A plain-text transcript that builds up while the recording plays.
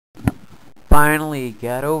finally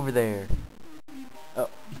got over there. Oh,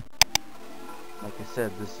 like I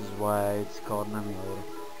said, this is why it's called an emulator.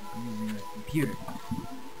 I'm using a computer.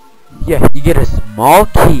 Yeah, you get a small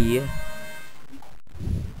key.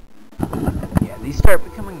 Yeah, these start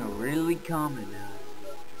becoming really common now.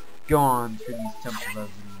 Go on through these temple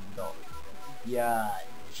levels and adults. Yeah,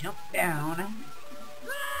 jump down.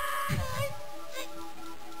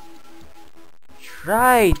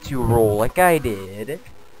 Try to roll like I did.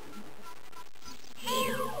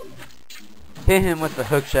 Hit him with the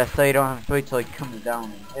hook shot so you don't have to wait till he comes down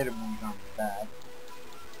and hit him when he's on his back.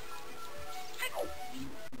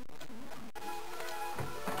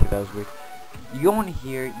 Okay, that was weird. You go in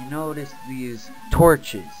here, you notice these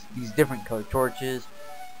torches, these different colored torches,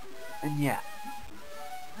 and yeah,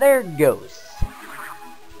 they're ghosts.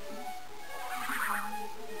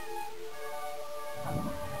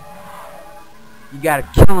 You gotta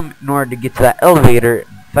kill them in order to get to that elevator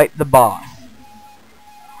and fight the boss.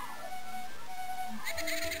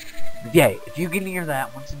 Yeah, if you can hear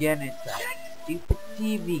that, once again, it's that stupid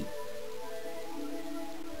TV.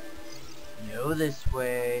 Go this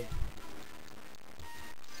way.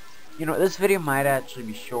 You know, this video might actually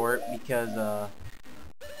be short because,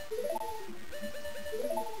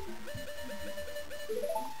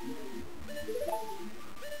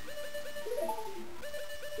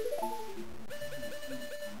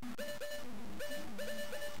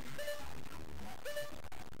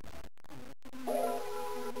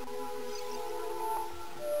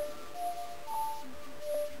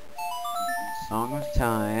 Song of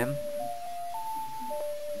Time.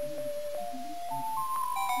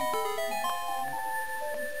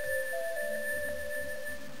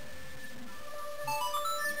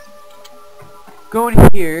 Go in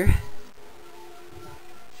here.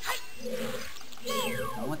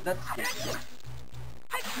 I want that stick.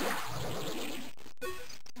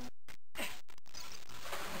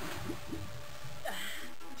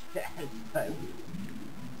 I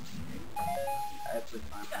actually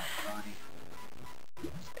find that funny.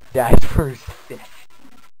 Died first.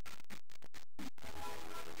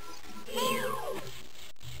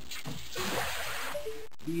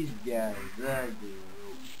 These guys, I do.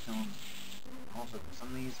 Also, for some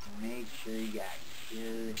of these, to make sure you got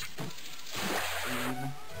good aim.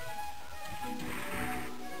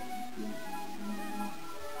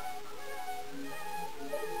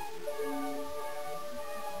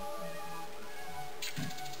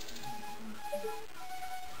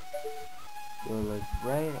 Go like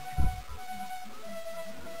right.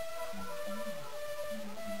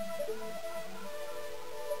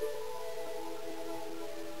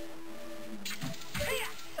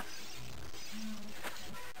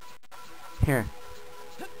 Here.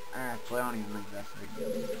 Actually, I don't even think that's very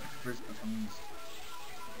good. First becomes.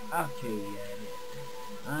 Okay,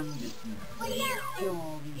 yeah. I'm just gonna kill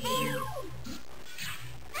all these here.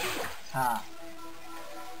 Ha.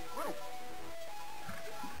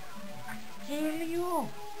 Kill you!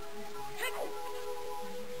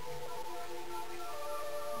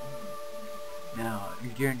 Now,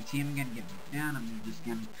 you're guaranteed I'm gonna get down. I'm just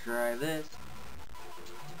gonna try this.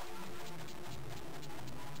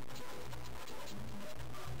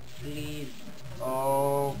 Please.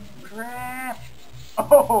 Oh, crap!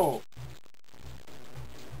 Oh!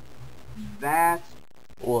 That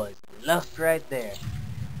was lust right there.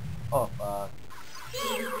 Oh, fuck.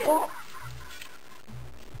 Oh!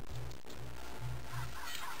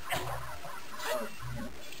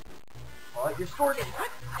 Oh, you're sword.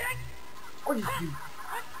 What is you?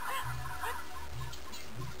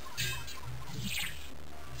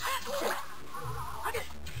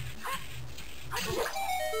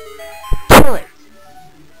 Kill it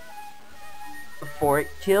before it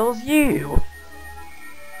kills you.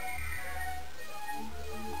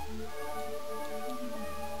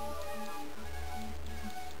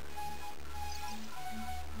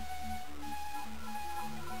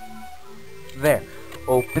 There.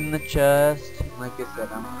 Open the chest. Like I said,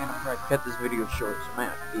 I'm gonna probably cut this video short, so it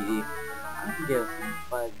might be, I'm guessing,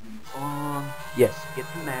 5 minutes long. Yes, get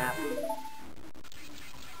the map.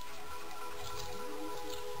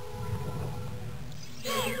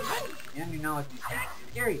 And you know it's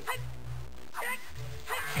scary.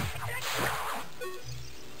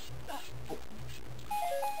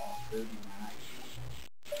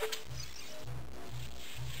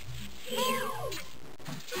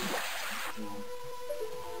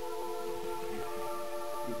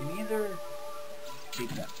 You can either take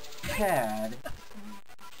that pad,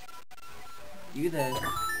 do this.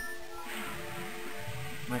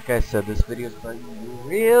 Like I said, this video is probably going to be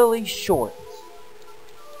really short.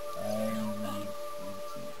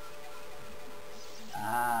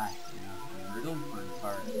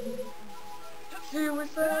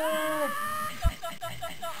 Suicide!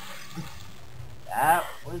 That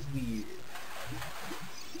was weird.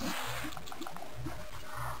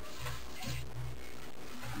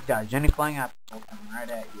 Got Jenny flying up, coming right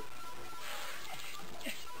at you.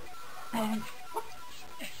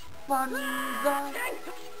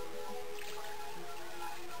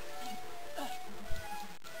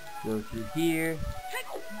 Go through here.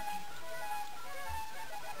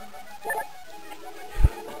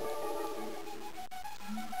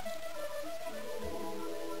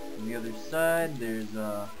 On the other side, there's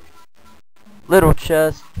a little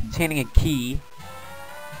chest containing a key.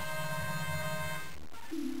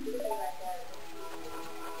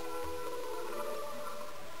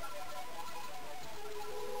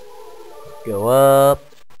 Go up.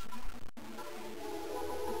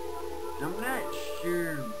 I'm not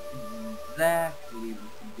sure exactly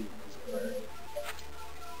what to do with this part.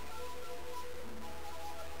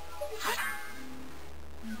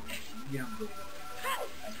 You don't go.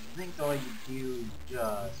 I think all you do is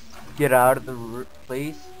just get out of the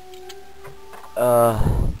place.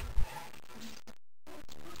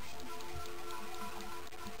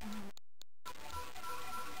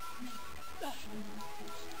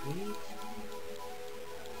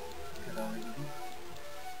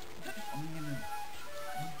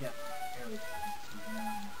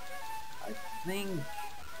 I think,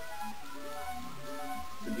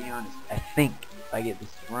 to be honest, if I get this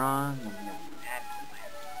wrong, I'm gonna be mad because I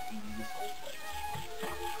have to do this whole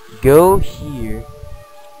place. Go here.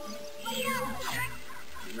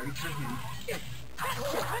 Ready for him.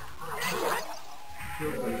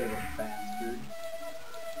 Kill the little bastard.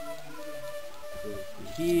 Go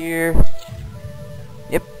to here.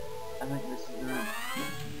 Yep. I think this is gonna.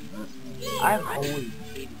 I've always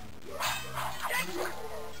hated you.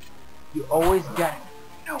 You always got to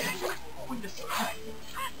know when to strike.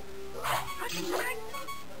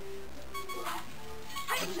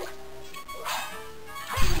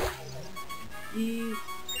 He's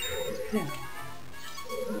down.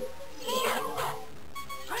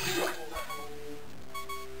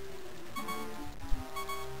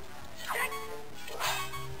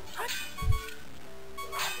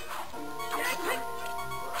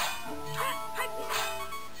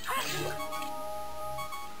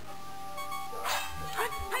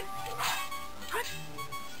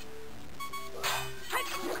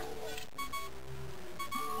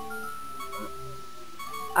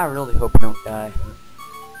 I really hope I don't die.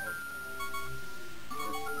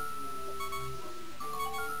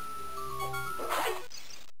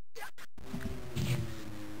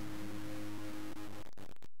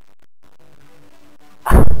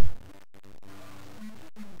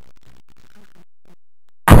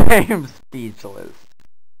 I am speechless.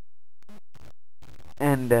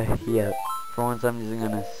 And yeah, for once I'm just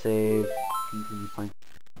gonna save, continue playing.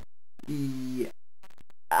 Yeah,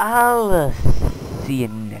 I'll see you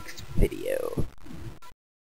next video.